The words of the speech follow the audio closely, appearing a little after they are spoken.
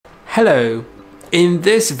Hello, in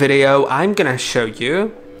this video I'm gonna show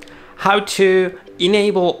you how to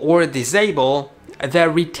enable or disable the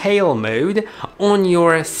retail mode on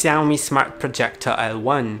your XIAOMI Smart Projector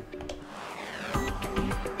L1.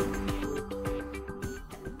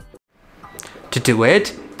 To do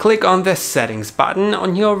it, click on the settings button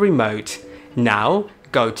on your remote. Now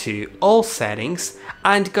go to all settings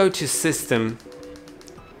and go to system.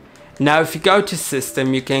 Now if you go to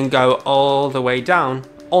system, you can go all the way down,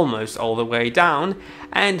 almost all the way down,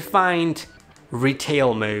 and find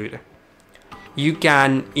retail mode. You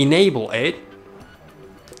can enable it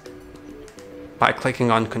by clicking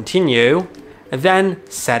on continue, then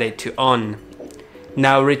set it to on.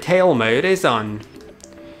 Now retail mode is on.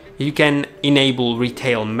 You can enable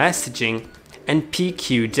retail messaging and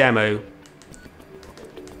PQ demo.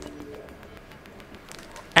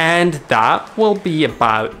 And that will be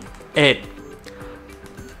about it.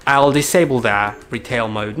 I'll disable the retail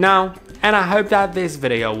mode now, and I hope that this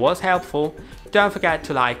video was helpful. Don't forget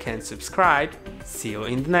to like and subscribe. See you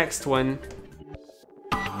in the next one.